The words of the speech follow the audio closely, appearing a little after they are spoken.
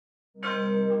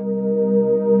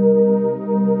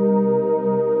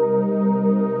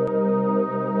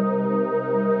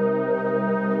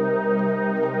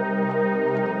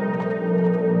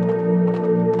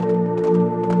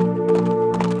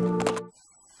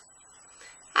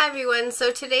Hi everyone,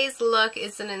 so today's look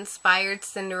is an inspired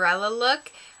Cinderella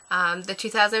look. The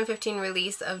 2015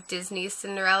 release of Disney's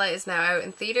Cinderella is now out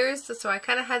in theaters, so I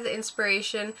kind of had the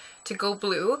inspiration to go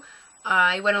blue.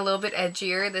 I went a little bit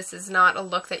edgier. This is not a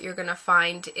look that you're going to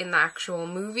find in the actual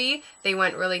movie. They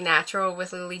went really natural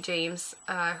with Lily James,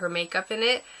 her makeup in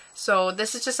it. So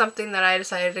this is just something that I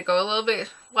decided to go a little bit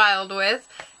wild with.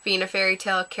 Being a fairy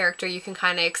tale character, you can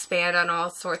kind of expand on all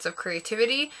sorts of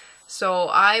creativity. So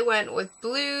I went with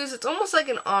blues. It's almost like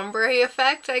an ombre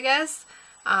effect, I guess.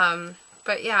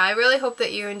 But yeah, I really hope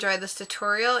that you enjoyed this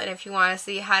tutorial, and if you want to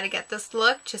see how to get this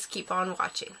look, just keep on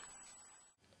watching.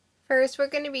 First, we're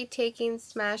going to be taking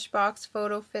Smashbox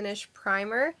Photo Finish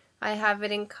Primer. I have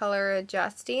it in color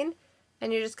adjusting,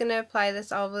 and you're just going to apply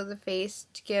this all over the face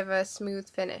to give a smooth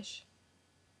finish.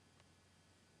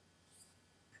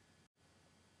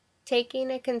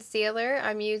 Taking a concealer,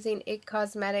 I'm using IT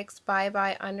Cosmetics Bye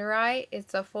Bye Under Eye.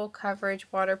 It's a full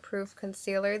coverage waterproof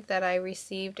concealer that I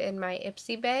received in my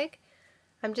Ipsy bag.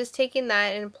 I'm just taking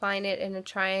that and applying it in a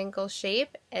triangle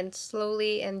shape and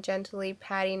slowly and gently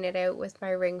patting it out with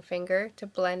my ring finger to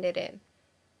blend it in.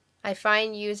 I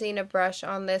find using a brush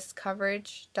on this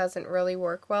coverage doesn't really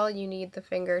work well. You need the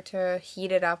finger to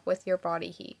heat it up with your body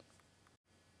heat.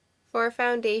 For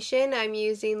foundation, I'm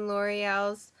using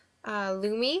L'Oreal's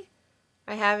Lumi.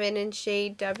 I have it in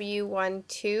shade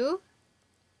W12.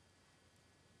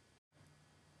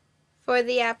 For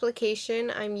the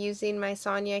application, I'm using my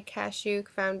Sonia Kashuk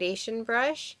foundation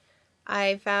brush.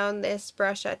 I found this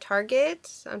brush at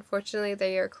Target. Unfortunately,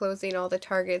 they are closing all the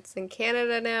Targets in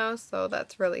Canada now, so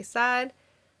that's really sad.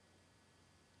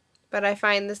 But I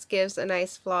find this gives a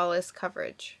nice flawless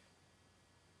coverage.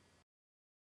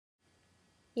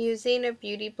 Using a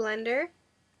beauty blender,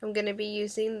 I'm going to be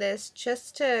using this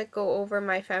just to go over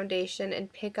my foundation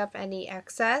and pick up any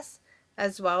excess,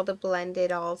 as well to blend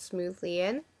it all smoothly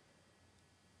in.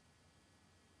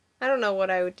 I don't know what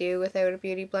I would do without a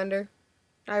beauty blender.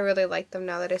 I really like them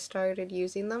now that I started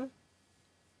using them.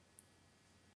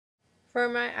 For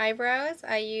my eyebrows,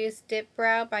 I use Dip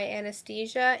Brow by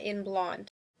Anastasia in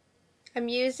Blonde. I'm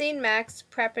using MAC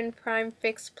Prep and Prime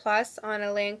Fix Plus on a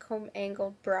Lancome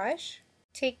angled brush.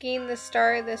 Taking the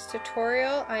star of this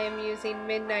tutorial, I am using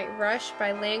Midnight Rush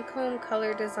by Lancome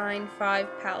Color Design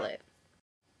 5 palette.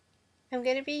 I'm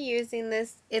going to be using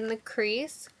this in the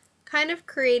crease, kind of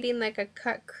creating like a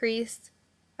cut crease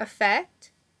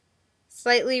effect,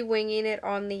 slightly winging it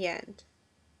on the end.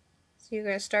 So you're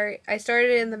going to I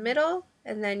started in the middle,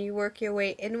 and then you work your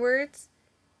way inwards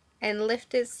and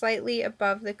lift it slightly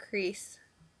above the crease.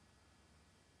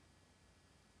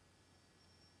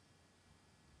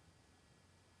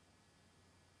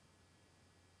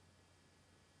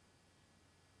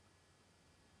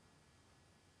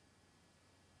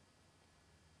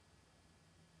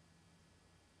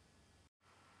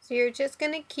 So you're just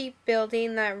going to keep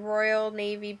building that royal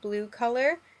navy blue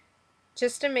color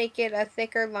just to make it a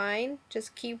thicker line.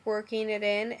 Just keep working it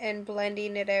in and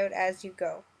blending it out as you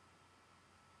go.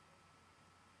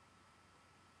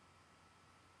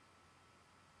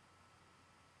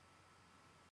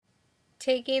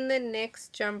 Taking the NYX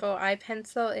Jumbo Eye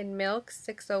Pencil in Milk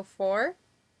 604.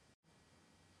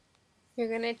 You're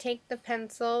going to take the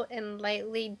pencil and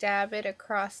lightly dab it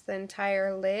across the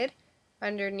entire lid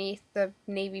underneath the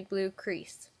navy blue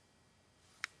crease.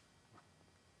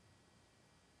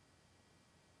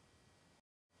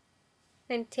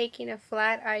 And taking a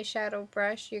flat eyeshadow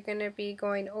brush, you're going to be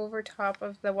going over top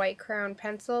of the white crown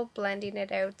pencil, blending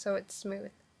it out so it's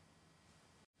smooth.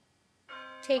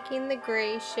 Taking the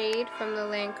gray shade from the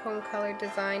Lancome Color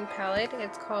Design palette,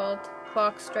 it's called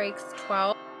Clock Strikes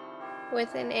 12.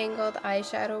 With an angled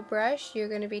eyeshadow brush, you're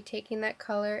going to be taking that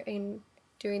color and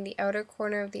doing the outer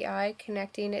corner of the eye,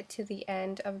 connecting it to the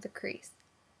end of the crease.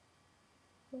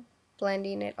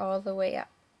 Blending it all the way up.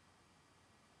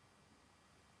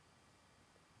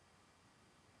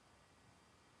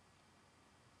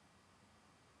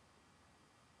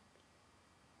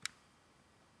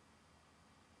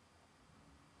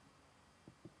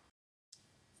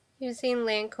 Using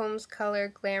Lancome's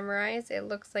color Glamorize, it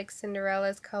looks like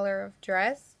Cinderella's color of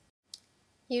dress.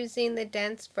 Using the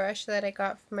dense brush that I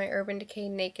got from my Urban Decay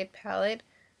Naked palette,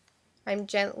 I'm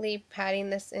gently patting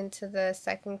this into the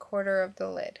second quarter of the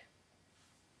lid.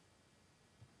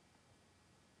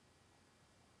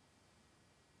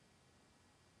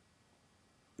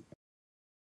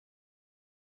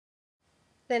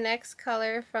 The next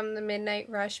color from the Midnight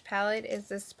Rush palette is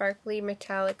this sparkly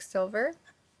metallic silver.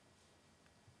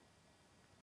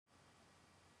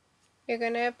 You're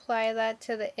going to apply that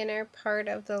to the inner part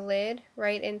of the lid,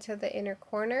 right into the inner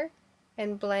corner,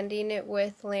 and blending it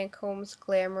with Lancome's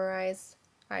Glamorized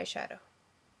eyeshadow.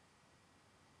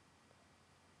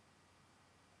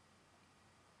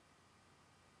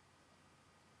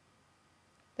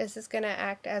 This is going to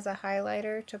act as a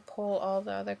highlighter to pull all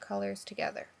the other colors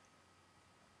together.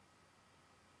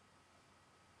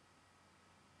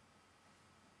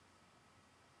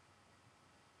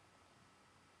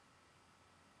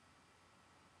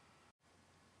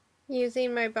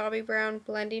 Using my Bobbi Brown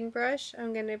blending brush,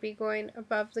 I'm going to be going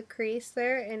above the crease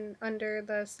there and under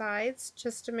the sides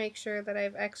just to make sure that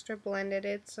I've extra blended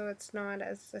it so it's not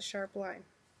as a sharp line.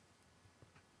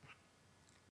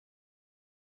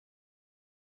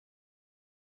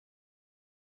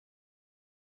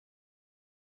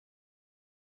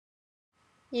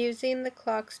 Using the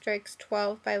Clock Strikes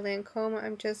 12 by Lancome,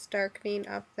 I'm just darkening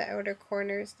up the outer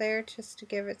corners there just to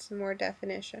give it some more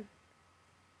definition.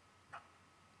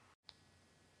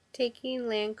 Taking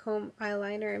Lancome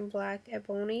eyeliner in Black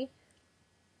Ebony,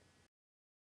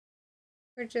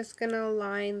 we're just going to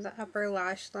line the upper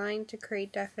lash line to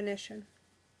create definition.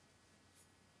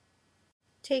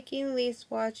 Taking Lee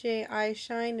Swatch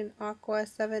Eyeshine in Aqua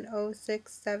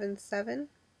 70677,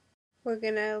 we're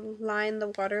going to line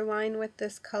the waterline with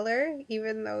this color.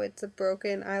 Even though it's a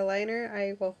broken eyeliner,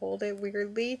 I will hold it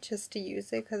weirdly just to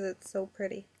use it because it's so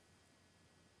pretty.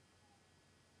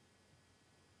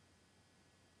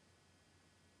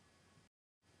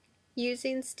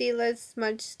 Using Stila's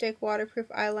Smudge Stick Waterproof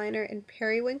Eyeliner in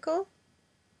Periwinkle,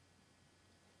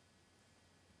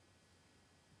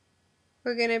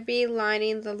 we're going to be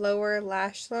lining the lower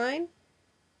lash line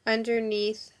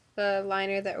underneath the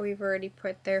liner that we've already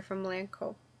put there from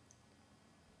Lancome.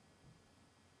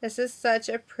 This is such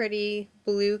a pretty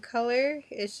blue color.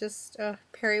 It's just,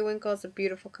 periwinkle is a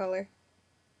beautiful color.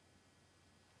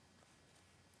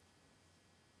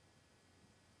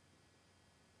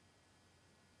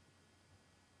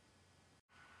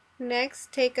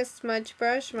 Next, take a smudge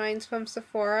brush, mine's from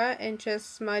Sephora, and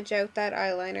just smudge out that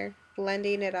eyeliner,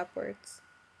 blending it upwards.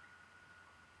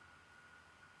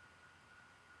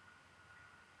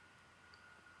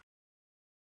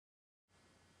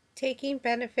 Taking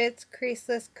Benefit's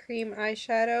Creaseless Cream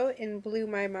Eyeshadow in Blew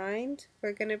My Mind,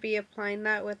 we're going to be applying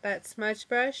that with that smudge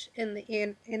brush in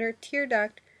the inner tear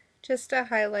duct just to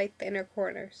highlight the inner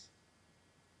corners.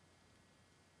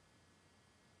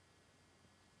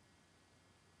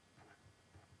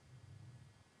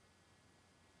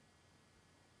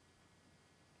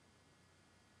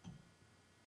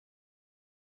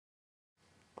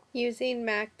 Using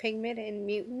MAC Pigment in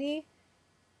Mutiny,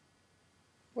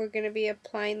 we're going to be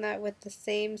applying that with the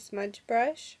same smudge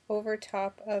brush over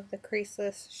top of the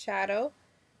creaseless shadow.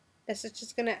 This is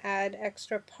just going to add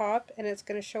extra pop and it's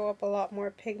going to show up a lot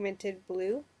more pigmented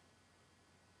blue.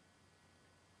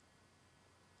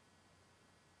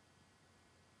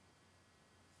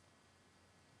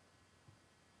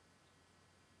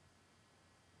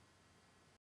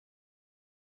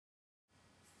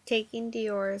 Taking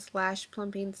Dior's Lash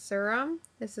Plumping Serum,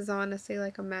 this is honestly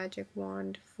like a magic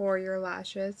wand for your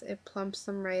lashes. It plumps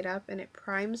them right up and it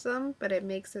primes them, but it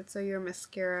makes it so your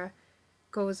mascara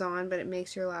goes on, but it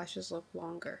makes your lashes look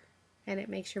longer. And it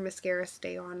makes your mascara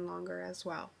stay on longer as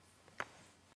well.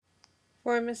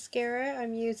 For mascara,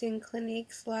 I'm using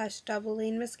Clinique's Lash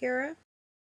Doubling Mascara.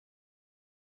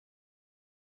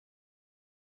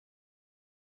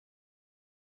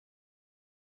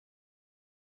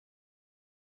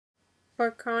 For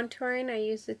contouring, I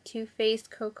use the Too Faced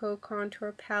Cocoa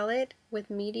Contour Palette with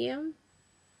medium.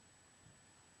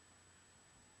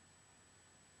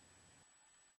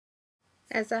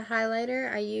 As a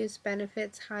highlighter, I use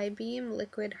Benefit's High Beam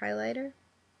Liquid Highlighter.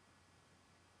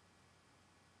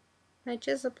 I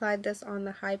just applied this on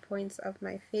the high points of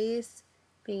my face,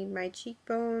 being my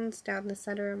cheekbones, down the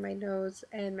center of my nose,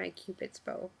 and my cupid's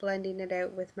bow, blending it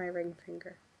out with my ring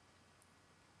finger.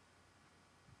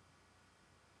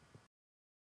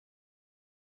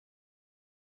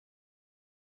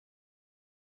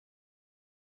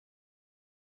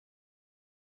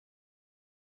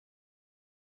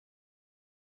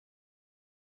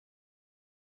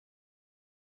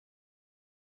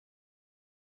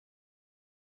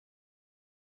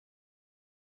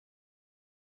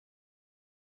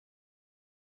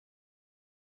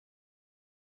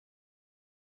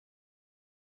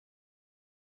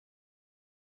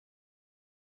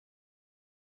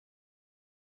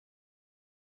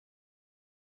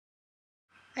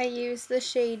 I use the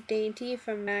shade Dainty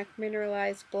from MAC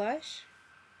Mineralized Blush.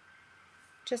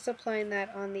 just applying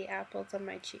that on the apples of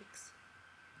my cheeks.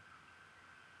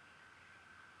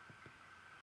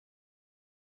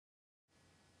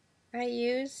 I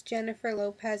used Jennifer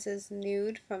Lopez's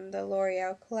Nude from the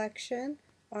L'Oreal collection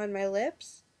on my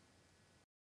lips.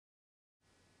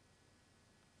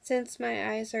 Since my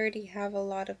eyes already have a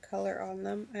lot of color on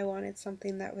them, I wanted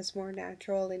something that was more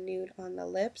natural and nude on the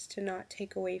lips to not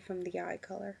take away from the eye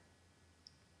color.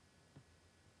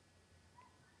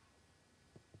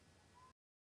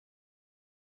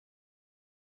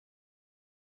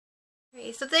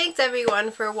 Okay, so thanks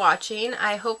everyone for watching.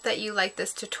 I hope that you liked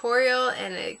this tutorial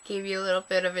and it gave you a little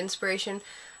bit of inspiration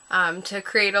to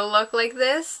create a look like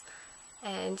this.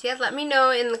 And yeah, let me know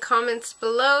in the comments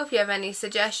below if you have any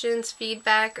suggestions,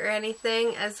 feedback, or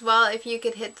anything. As well, if you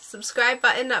could hit the subscribe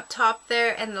button up top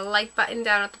there and the like button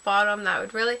down at the bottom, that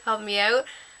would really help me out.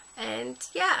 And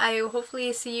yeah, I will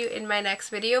hopefully see you in my next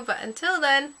video. But until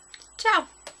then, ciao!